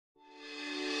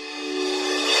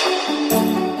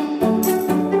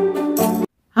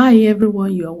Hi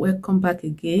everyone, you are welcome back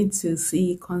again to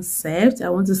CE Concept. I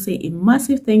want to say a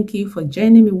massive thank you for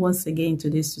joining me once again to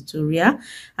this tutorial.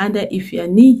 And if you are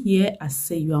new here, I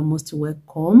say you are most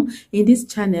welcome. In this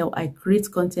channel, I create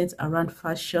content around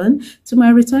fashion. To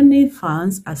my returning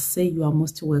fans, I say you are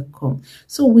most welcome.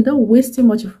 So without wasting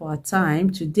much of our time,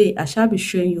 today I shall be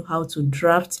showing you how to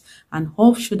draft an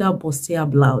off-shoulder bustier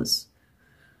blouse.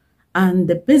 And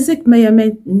the basic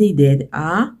measurement needed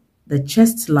are the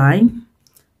chest line,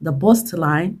 the bust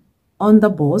line, under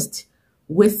bust,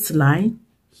 waistline,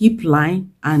 hip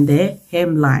line, and the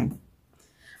hem line.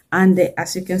 And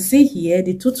as you can see here,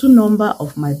 the total number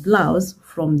of my blouse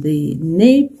from the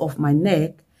nape of my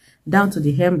neck down to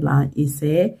the hem line is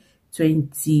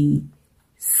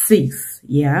 26.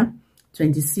 Yeah,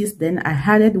 26. Then I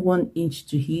added 1 inch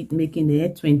to it, making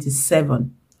it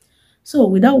 27. So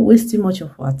without wasting much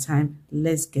of our time,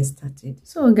 let's get started.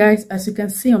 So guys, as you can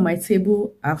see on my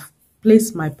table, I've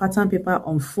placed my pattern paper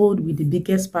on fold with the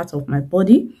biggest part of my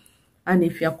body. And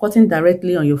if you are cutting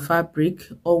directly on your fabric,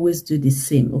 always do the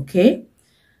same, okay?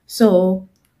 So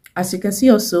as you can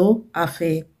see also, I've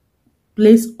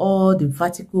placed all the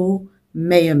vertical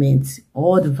measurements,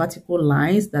 all the vertical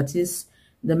lines, that is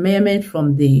the measurement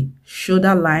from the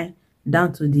shoulder line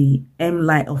down to the hem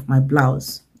line of my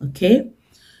blouse, okay?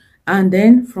 And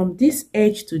then from this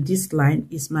edge to this line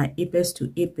is my apex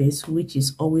to apex, which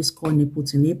is always called nipple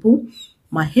to nipple.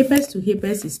 My apex to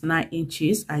apex is 9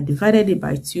 inches. I divided it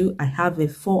by 2. I have a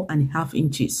 4.5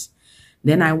 inches.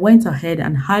 Then I went ahead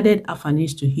and added half an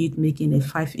inch to it, making a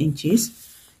 5 inches.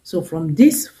 So from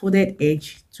this folded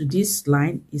edge to this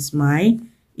line is my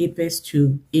apex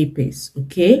to apex,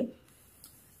 okay?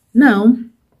 Now,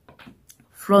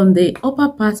 from the upper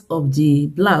part of the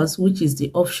blouse, which is the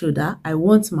off shoulder, I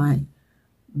want my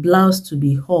blouse to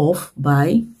be off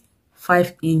by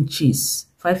 5 inches,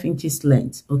 5 inches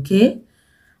length, okay?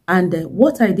 And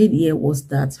what I did here was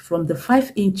that from the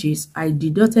 5 inches, I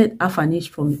deducted half an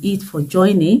inch from it for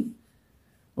joining,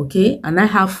 okay? And I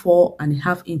have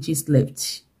 4.5 inches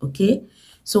left, okay?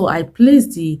 So I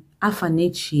placed the half an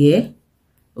inch here,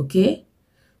 okay?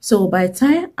 So by the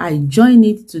time I join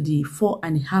it to the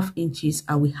 4.5 inches,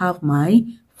 I will have my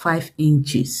 5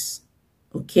 inches.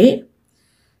 Okay.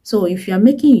 So if you are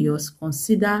making yours,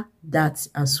 consider that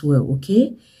as well.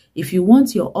 Okay. If you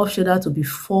want your off shoulder to be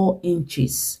 4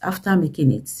 inches after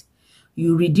making it,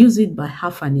 you reduce it by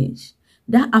half an inch.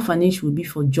 That half an inch will be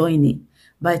for joining.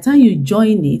 By the time you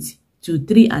join it to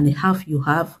 3.5, you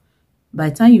have,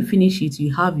 by the time you finish it,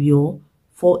 you have your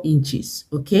 4 inches.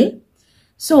 Okay.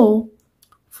 So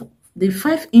the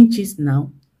 5 inches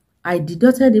now, I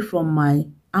deducted it from my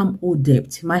armhole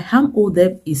depth. My armhole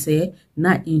depth is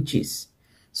 9 inches.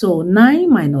 So 9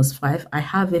 minus 5, I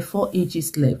have a 4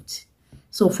 inches left.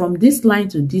 So from this line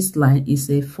to this line is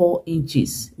 4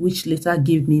 inches, which later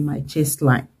gave me my chest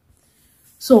line.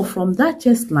 So from that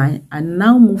chest line, I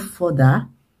now move further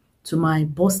to my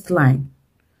bust line.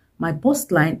 My bust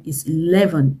line is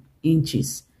 11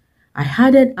 inches. I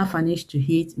added half an inch to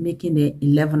it, making it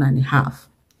 11.5.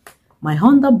 My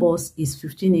under bust is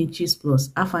 15 inches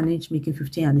plus half an inch, making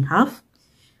 15.5.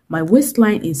 My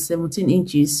waistline is 17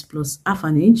 inches plus half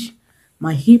an inch.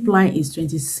 My hip line is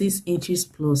 26 inches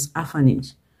plus half an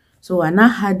inch. So I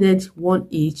now added 1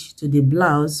 inch to the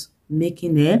blouse,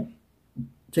 making it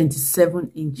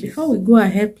 27 inches. Before we go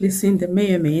ahead placing the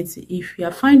measurements, if you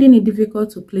are finding it difficult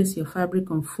to place your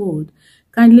fabric on fold,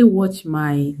 kindly watch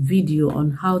my video on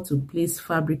how to place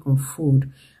fabric on fold.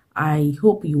 I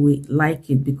hope you will like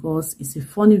it because it's a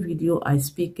funny video. I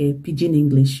speak pidgin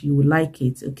English. You will like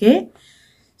it, okay?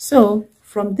 So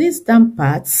from these down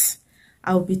parts,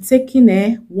 I'll be taking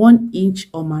 1 inch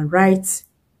on my right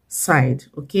side,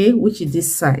 okay, which is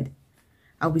this side.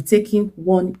 I'll be taking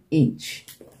 1 inch.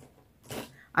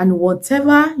 And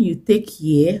whatever you take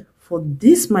here, for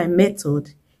this my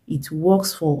method, it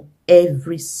works for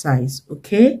every size,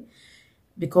 okay?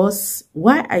 Because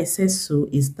why I say so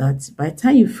is that by the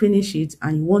time you finish it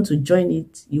and you want to join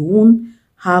it, you won't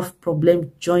have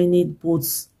problem joining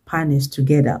both panels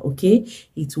together, okay?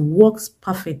 It works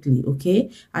perfectly,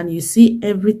 okay? And you see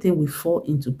everything will fall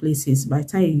into places by the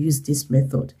time you use this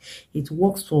method. It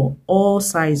works for all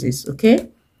sizes, okay?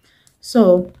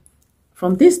 So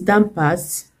from this down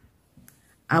parts,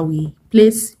 I will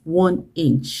place 1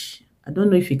 inch. I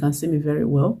don't know if you can see me very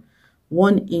well.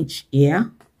 1 inch here.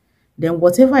 Then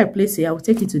whatever I place here, I will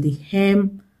take it to the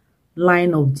hem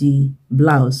line of the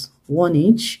blouse, 1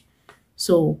 inch.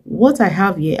 So what I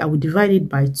have here, I will divide it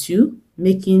by 2,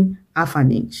 making half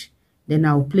an inch. Then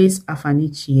I will place half an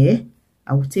inch here.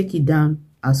 I will take it down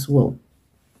as well.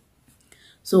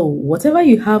 So whatever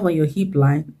you have on your hip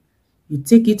line, you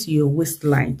take it to your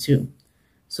waistline too.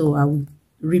 So I will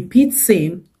repeat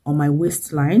same on my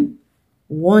waistline,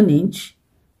 1 inch,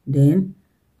 then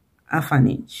half an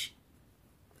inch.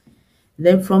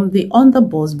 Then from the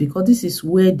underbust, because this is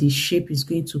where the shape is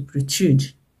going to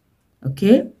protrude,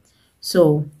 okay?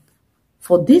 So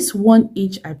for this 1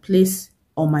 inch I place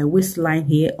on my waistline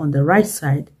here on the right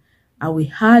side, I will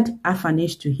add half an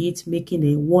inch to it, making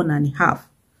a 1.5.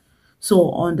 So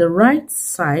on the right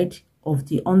side of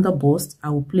the underbust, I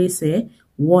will place a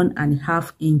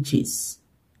 1.5 inches.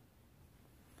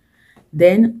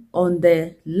 Then on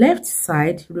the left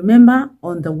side, remember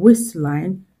on the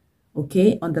waistline,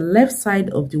 okay, on the left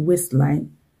side of the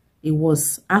waistline, it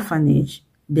was half an inch.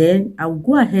 Then I will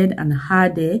go ahead and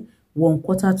add a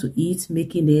 1/4 to it,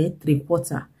 making a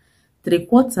 3/4.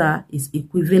 3/4 is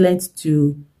equivalent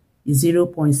to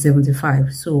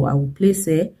 0.75. So I will place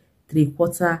a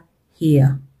 3/4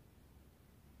 here,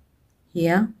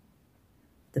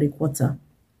 3/4.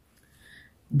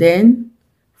 Then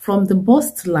from the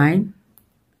bust line,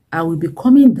 I will be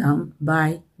coming down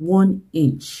by 1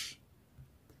 inch.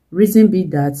 Reason be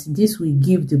that this will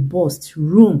give the bust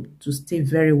room to stay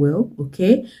very well,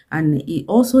 okay? And it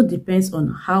also depends on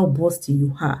how busty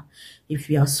you are. If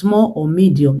you are small or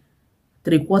medium,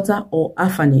 3/4 or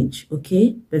half an inch,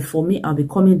 okay? But for me, I'll be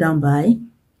coming down by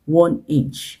 1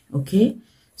 inch, okay?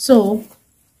 So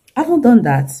having done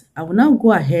that, I will now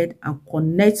go ahead and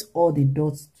connect all the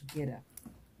dots together.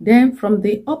 Then from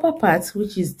the upper part,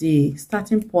 which is the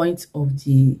starting point of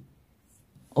the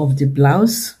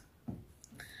blouse,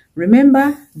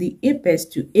 remember the apex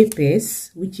to apex,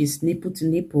 which is nipple to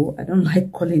nipple. I don't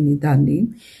like calling it that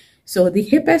name. So the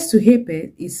apex to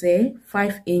apex is a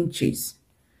 5 inches.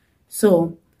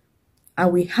 So I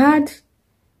will add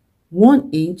 1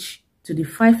 inch to the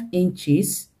 5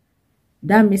 inches.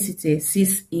 That makes it a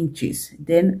 6 inches.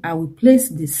 Then I will place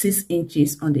the 6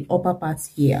 inches on the upper part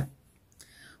here.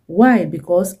 Why?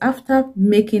 Because after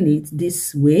making it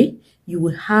this way, you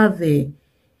will have a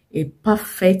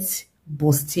perfect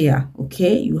bustier,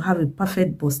 okay? You have a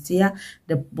perfect bustier.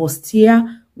 The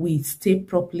bustier will stay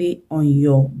properly on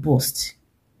your bust.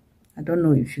 I don't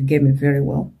know if you get me very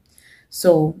well.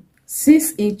 So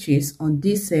 6 inches on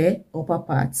this upper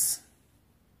parts.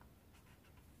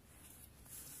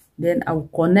 Then I will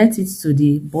connect it to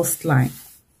the bust line.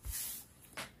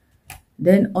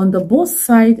 Then on the both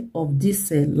side of this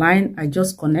line I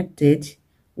just connected,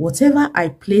 whatever I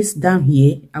place down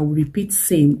here, I will repeat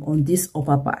same on these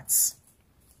upper parts.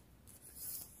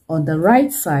 On the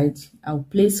right side, I'll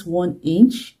place 1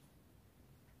 inch.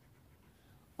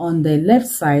 On the left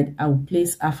side, I will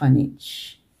place half an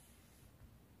inch.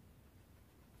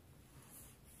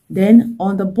 Then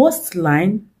on the bust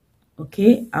line,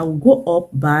 okay, I will go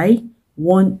up by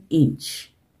 1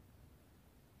 inch.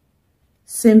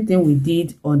 Same thing we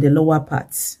did on the lower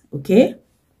parts, okay?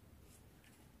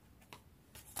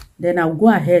 Then I'll go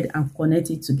ahead and connect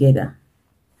it together.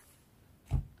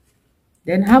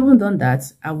 Then having done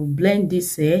that, I will blend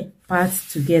these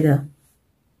parts together.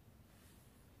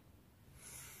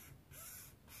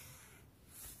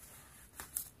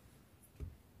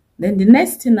 Then the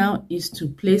next thing now is to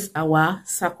place our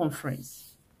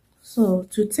circumference. So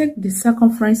to take the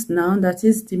circumference now, that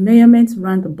is the measurement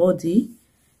around the body,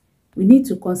 we need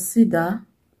to consider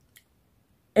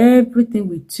everything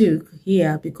we took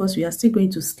here because we are still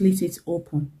going to slit it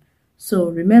open. So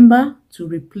remember to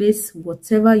replace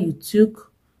whatever you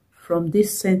took from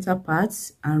this center part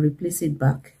and replace it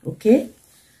back, okay?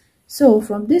 So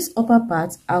from this upper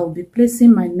part, I will be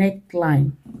placing my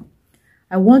neckline.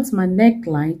 I want my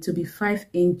neckline to be 5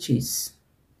 inches.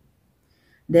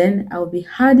 Then I'll be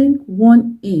adding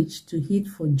 1 inch to it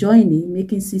for joining,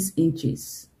 making 6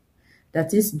 inches.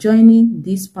 That is joining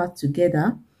this part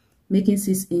together, making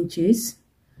 6 inches.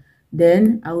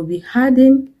 Then I will be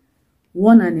adding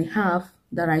 1.5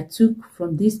 that I took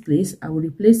from this place. I will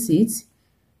replace it,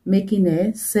 making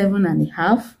a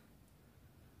 7.5.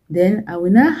 Then I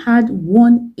will now add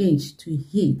 1 inch to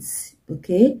it,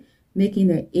 okay,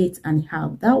 making a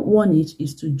 8.5. That 1 inch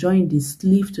is to join the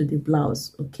sleeve to the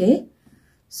blouse, okay?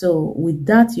 So with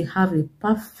that, you have a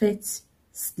perfect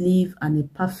sleeve and a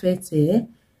perfect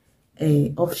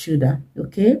off shoulder,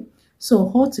 okay?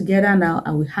 So all together now,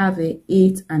 I will have a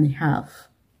 8.5.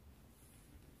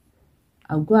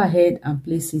 I'll go ahead and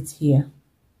place it here.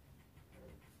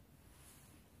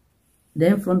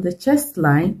 Then from the chest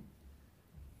line,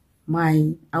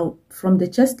 I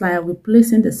will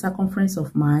place in the circumference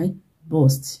of my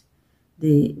bust.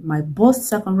 My bust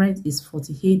circumference is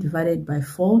 48 divided by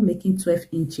 4, making 12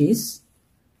 inches.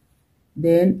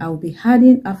 Then I'll be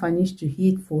adding half an inch to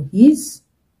it for his,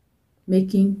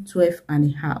 making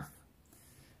 12.5.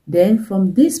 Then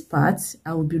from this part,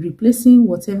 I will be replacing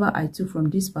whatever I took from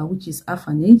this part, which is half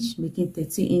an inch, making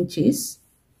 30 inches.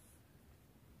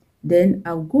 Then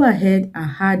I'll go ahead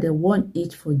and add a 1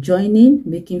 inch for joining,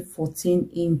 making 14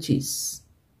 inches.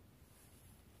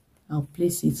 I'll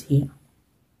place it here.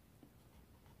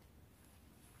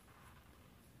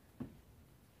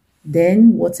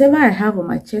 Then whatever I have on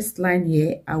my chest line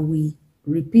here, I will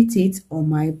repeat it on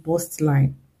my bust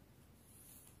line.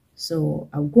 So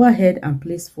I'll go ahead and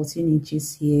place 14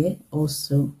 inches here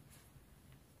also.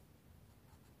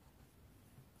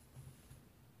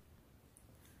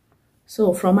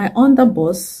 So from my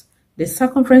underbust, the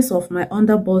circumference of my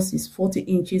underbust is 40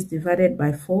 inches divided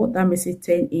by 4, that makes it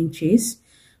 10 inches,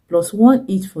 plus 1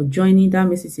 inch for joining, that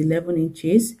makes it 11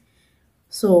 inches.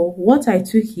 So what I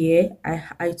took here,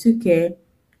 I took a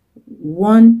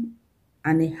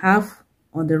 1.5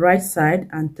 on the right side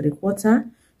and 3/4.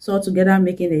 So altogether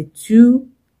making a 2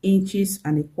 inches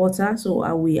and a quarter. So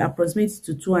I will approximate it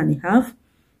to 2.5.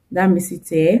 That makes it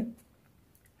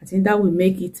I think that will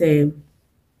make it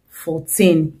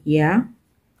 14 here.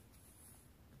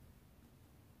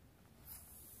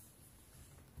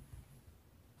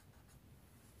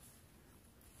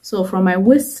 So from my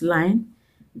waistline,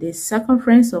 the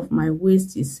circumference of my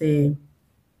waist is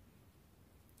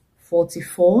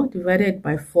 44 divided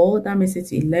by 4, that makes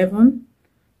it 11,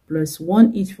 plus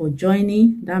 1 inch for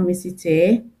joining, that makes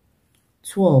it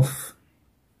 12.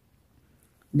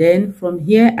 Then from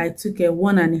here I took a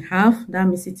 1.5, that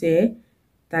makes it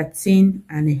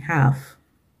 13.5.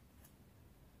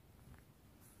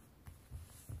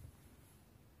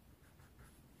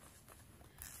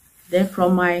 Then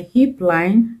from my hip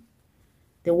line,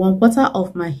 the 1/4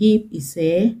 of my hip is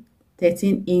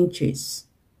 13 inches.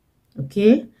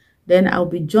 Okay, then I'll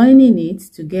be joining it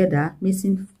together,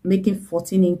 making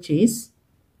 14 inches.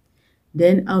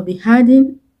 Then I'll be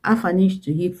adding half an inch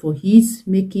to hip for his,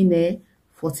 making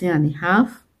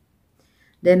 14.5.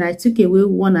 Then I took away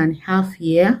 1.5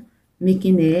 here,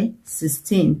 making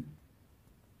 16.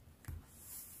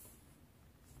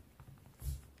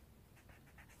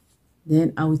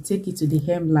 Then I will take it to the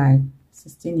hemline,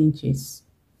 16 inches.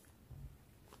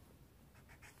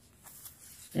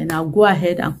 Then I'll go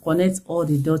ahead and connect all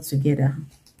the dots together.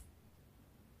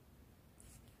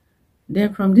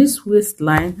 Then from this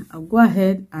waistline, I'll go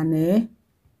ahead and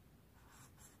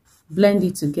blend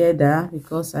it together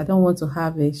because I don't want to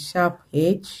have a sharp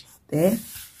edge there.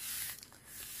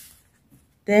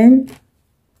 Then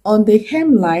on the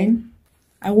hemline,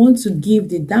 I want to give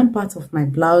the down part of my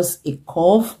blouse a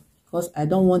curve because I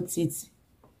don't want it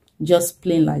just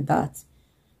plain like that.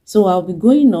 So I'll be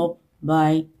going up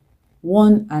by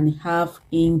 1.5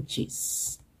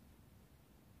 inches.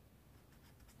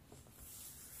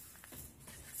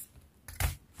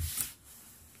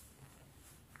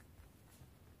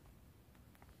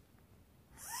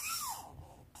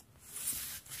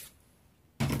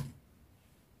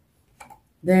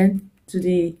 Then to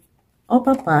the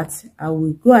upper part, I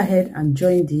will go ahead and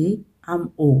join the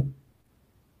armhole.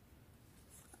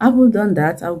 Having done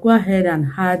that, I'll go ahead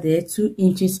and add a 2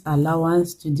 inches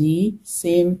allowance to the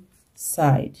same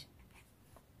side.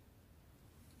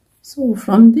 So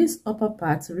from this upper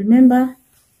part, remember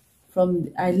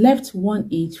I left 1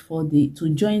 inch to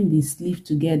join the sleeve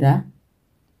together.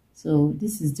 So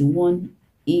this is the 1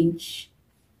 inch.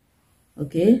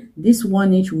 Okay, this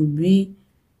 1 inch will be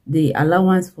the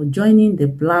allowance for joining the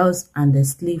blouse and the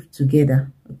sleeve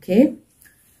together. Okay,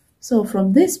 so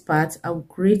from this part I will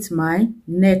create my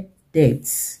neck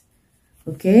depth.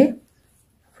 Okay,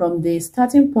 from the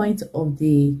starting point of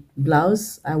the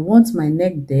blouse, I want my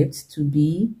neck depth to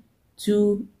be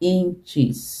 2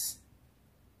 inches.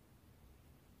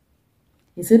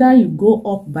 It's either you go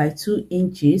up by 2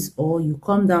 inches or you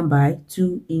come down by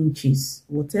 2 inches,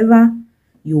 whatever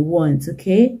you want.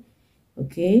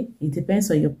 Okay, it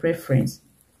depends on your preference.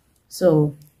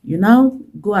 So you now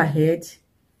go ahead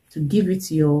to give it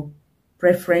your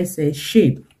preference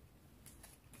shape.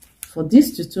 For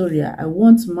this tutorial, I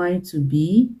want mine to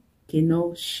be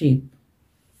canoe shape.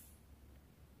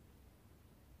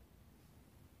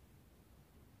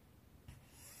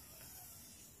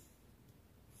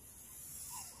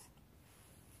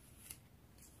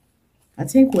 I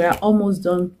think we are almost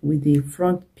done with the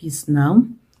front piece now.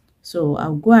 So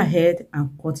I'll go ahead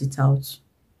and cut it out.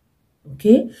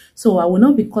 Okay, so I will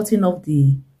not be cutting off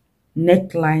the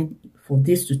neckline for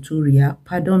this tutorial.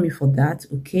 Pardon me for that.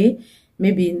 Okay,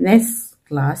 maybe next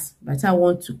class, but I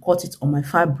want to cut it on my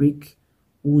fabric,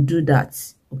 we'll do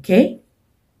that. Okay.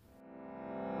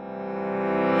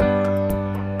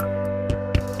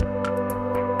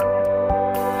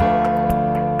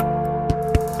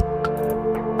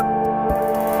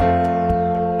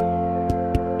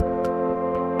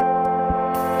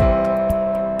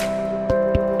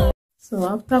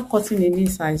 after cutting it,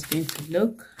 this how it's going to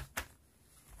look.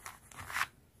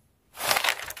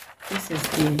 This is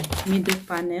the middle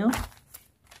panel.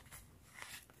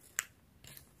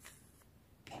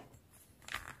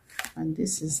 And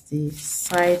this is the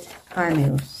side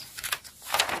panels.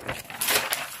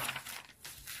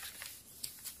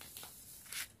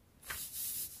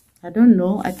 I don't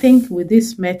know. I think with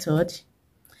this method,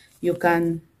 you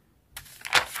can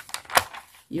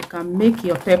make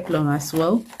your peplum as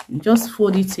well. Just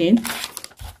fold it in.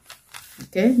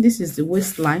 Okay, this is the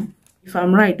waistline. If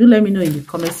I'm right, do let me know in the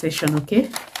comment section. Okay,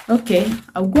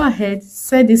 I'll go ahead,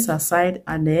 set this aside,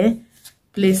 and then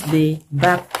place the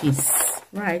back piece.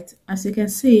 Right, as you can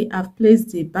see, I've placed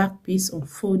the back piece on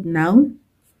fold now.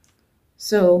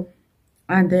 So,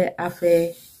 and then I've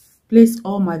placed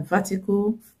all my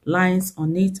vertical lines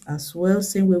on it as well,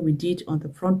 same way we did on the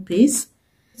front piece.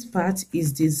 This part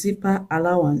is the zipper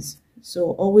allowance.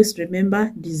 So always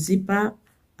remember, the zipper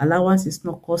allowance is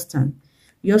not constant.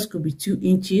 Yours could be 2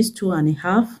 inches,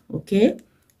 2.5, okay,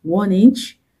 1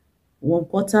 inch,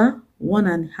 1/4,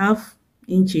 1.5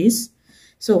 inches.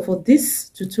 So for this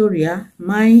tutorial,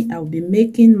 I'll be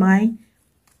making my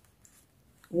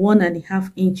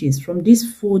 1.5 inches from this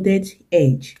folded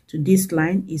edge to this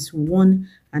line is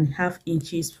 1.5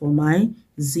 inches for my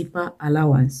zipper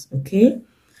allowance. Okay,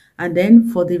 and then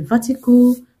for the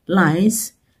vertical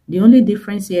lines, the only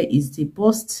difference here is the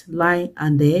bust line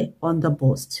and the under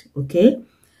bust. Okay,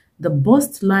 the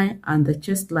bust line and the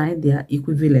chest line, they are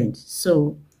equivalent,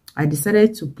 so I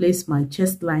decided to place my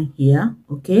chest line here.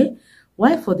 Okay,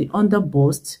 while for the under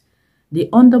bust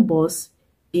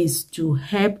is to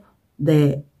help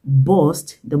the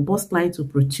bust line to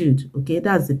protrude. Okay,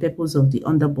 that's the purpose of the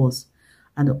under bust,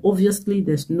 and obviously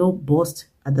there's no bust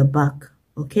at the back.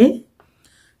 Okay,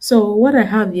 so what I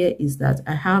have here is that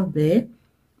I have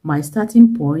my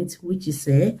starting point, which is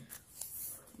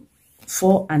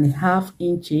 4.5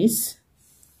 inches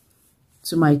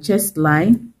to my chest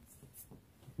line,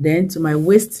 then to my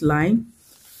waistline,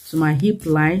 to my hip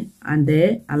line, and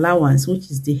the allowance, which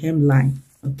is the hem line.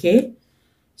 Okay,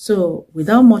 so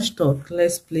without much talk,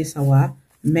 let's place our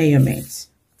measurements.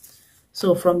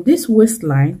 So from this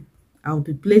waistline, I'll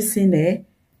be placing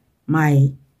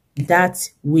my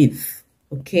dart width.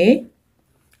 Okay,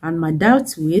 and my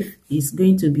dart width is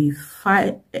going to be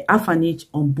 1/2 an inch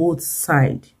on both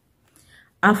sides.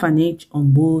 1/2 an inch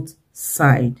on both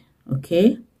sides.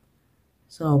 Okay,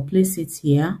 so I'll place it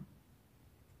here.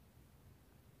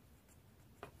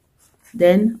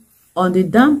 Then on the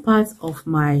down part of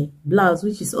my blouse,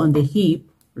 which is on the hip,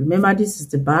 remember this is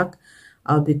the back,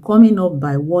 I'll be coming up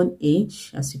by 1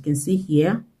 inch, as you can see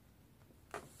here.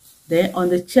 Then on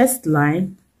the chest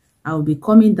line, I'll be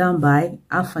coming down by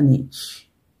 1/2 an inch.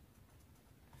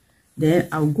 Then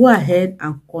I'll go ahead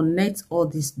and connect all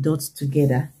these dots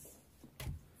together.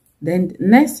 Then the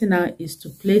next thing now is to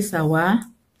place our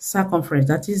circumference,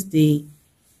 that is the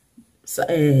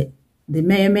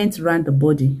measurement around the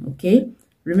body. Okay,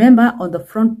 remember on the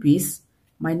front piece,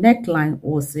 my neckline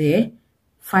was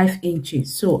 5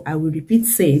 inches, so I will repeat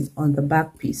same on the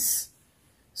back piece.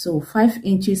 So 5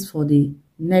 inches for the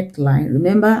neckline.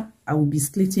 Remember, I will be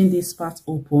splitting this part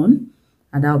open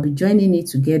and I'll be joining it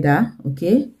together.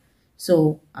 Okay,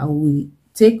 so I will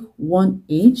take 1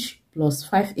 inch plus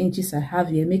 5 inches I have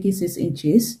here, making 6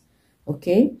 inches.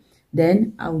 Okay,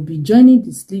 then I will be joining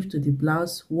the sleeve to the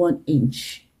blouse 1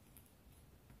 inch,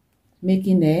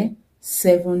 making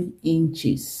 7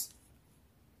 inches.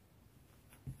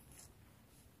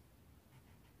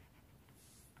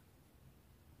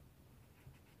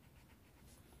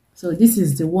 So this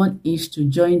is the 1 inch to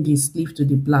join the sleeve to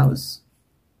the blouse,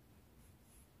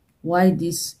 while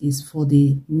this is for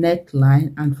the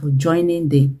neckline and for joining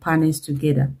the panels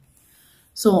together.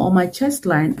 So on my chest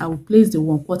line, I will place the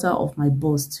 1/4 of my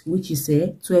bust, which is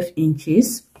 12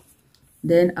 inches.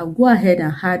 Then I'll go ahead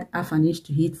and add 1/2 an inch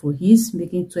to it for his,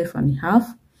 making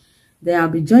 12.5. Then I'll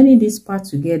be joining this part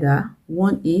together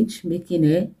 1 inch,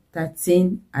 making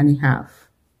 13.5.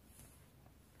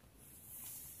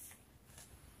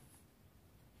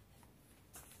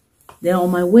 Then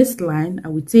on my waistline, I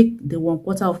will take the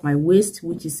 1/4 of my waist,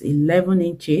 which is 11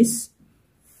 inches.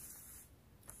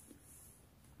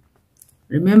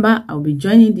 Remember, I'll be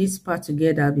joining this part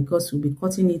together because we'll be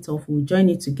cutting it off. We'll join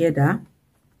it together.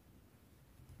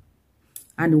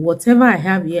 And whatever I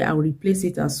have here, I'll replace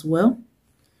it as well.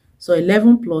 So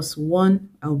 11 plus 1,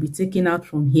 I'll be taking out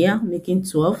from here, making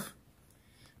 12.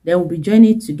 Then we'll be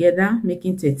joining it together,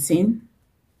 making 13.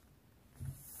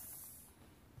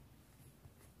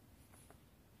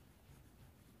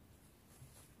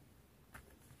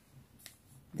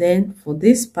 Then for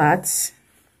this part,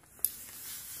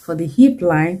 For the hip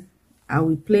line, I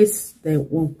will place the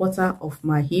 1/4 of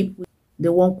my hip.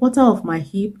 The 1/4 of my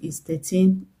hip is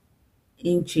 13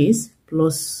 inches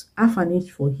plus half an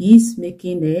inch for his,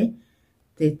 making a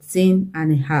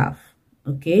 13.5.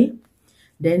 Okay,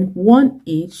 then 1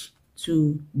 inch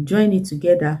to join it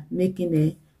together, making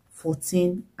a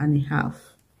 14.5.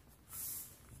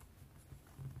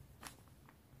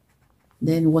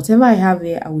 Then whatever I have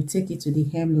here, I will take it to the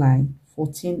hemline,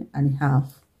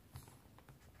 14.5.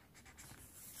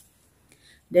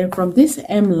 Then from this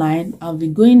hemline, I'll be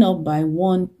going up by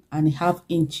 1.5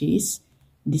 inches,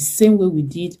 the same way we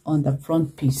did on the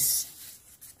front piece.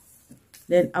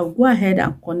 Then I'll go ahead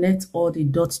and connect all the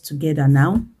dots together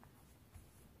now.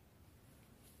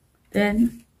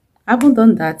 Then, having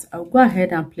done that, I'll go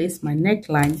ahead and place my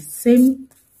neckline, same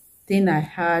thing I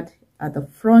had at the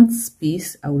front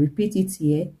piece. I'll repeat it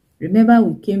here. Remember,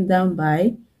 we came down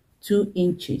by 2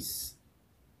 inches.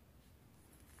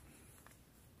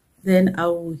 Then I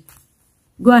will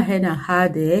go ahead and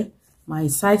add my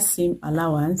side seam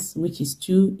allowance, which is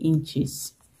 2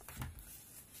 inches.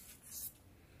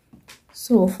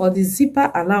 So for the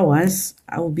zipper allowance,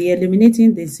 I will be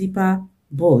eliminating the zipper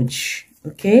bulge.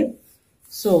 Okay,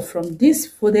 so from this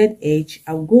folded edge,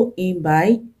 I'll go in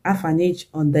by half an inch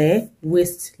on the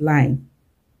waistline.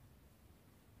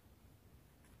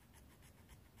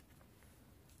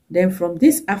 Then from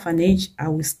this half an inch, I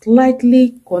will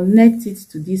slightly connect it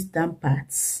to these down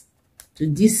parts, to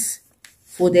this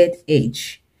folded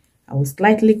edge. I will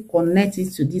slightly connect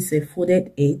it to this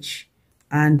folded edge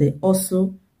and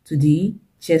also to the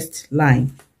chest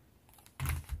line.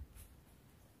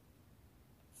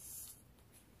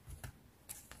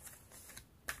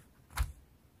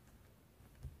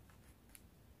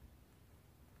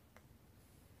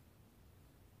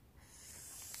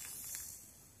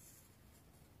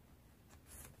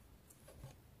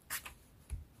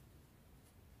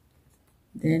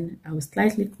 Then I will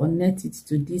slightly connect it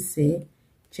to this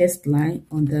chest line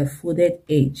on the folded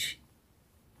edge.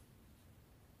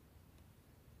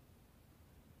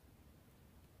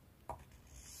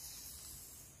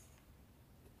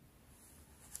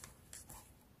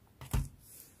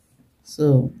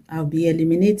 So I'll be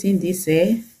eliminating these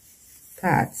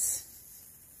parts.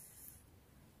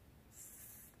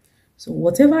 So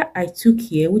whatever I took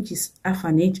here, which is half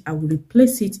an inch, I will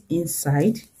replace it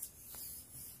inside.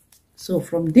 So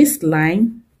from this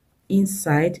line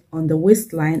inside on the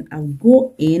waistline, I'll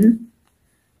go in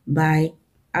by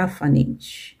half an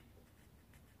inch.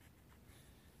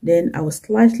 Then I will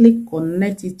slightly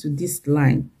connect it to this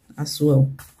line as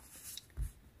well.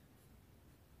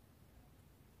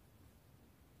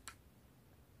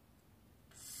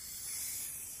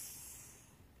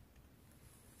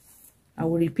 I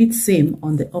will repeat same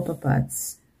on the upper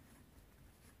parts.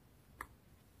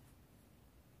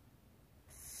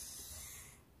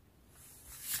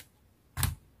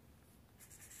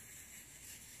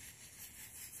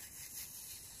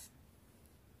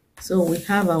 So we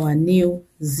have our new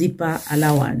zipper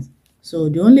allowance. So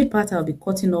the only part I'll be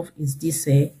cutting off is this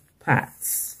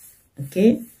parts.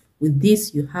 Okay, with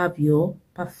this you have your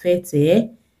perfect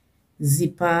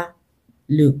zipper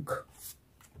look.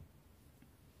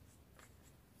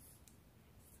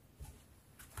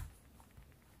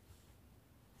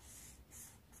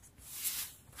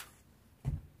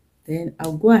 Then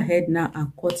I'll go ahead now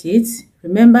and cut it.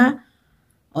 Remember,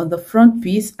 on the front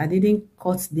piece, I didn't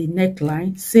cut the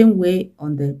neckline. Same way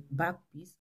on the back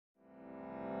piece.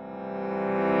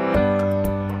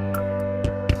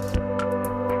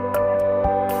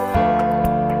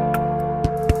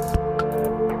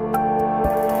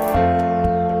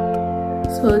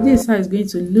 So this is how it's going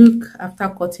to look after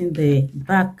cutting the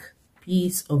back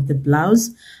piece of the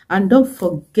blouse. And don't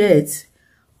forget,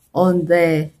 on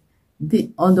the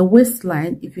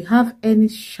waistline, if you have any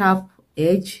sharp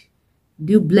edge,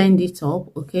 do blend it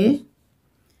up, okay?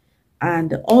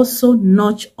 And also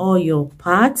notch all your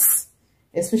parts,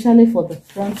 especially for the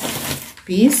front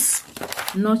piece.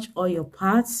 Notch all your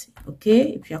parts,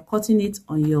 okay? If you are cutting it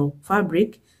on your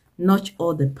fabric, notch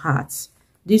all the parts.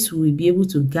 This will be able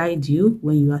to guide you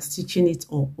when you are stitching it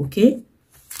up, okay?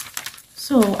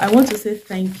 So I want to say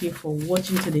thank you for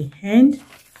watching to the end,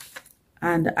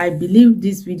 and I believe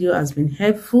this video has been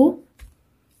helpful.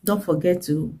 Don't forget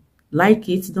to like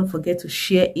it, don't forget to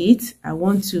share it. I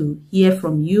want to hear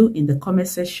from you in the comment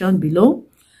section below.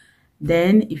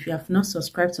 Then if you have not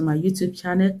subscribed to my YouTube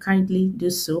channel, kindly do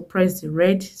so. Press the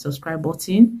red subscribe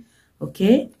button,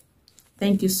 okay?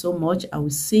 Thank you so much. I will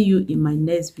see you in my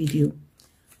next video.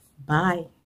 Bye.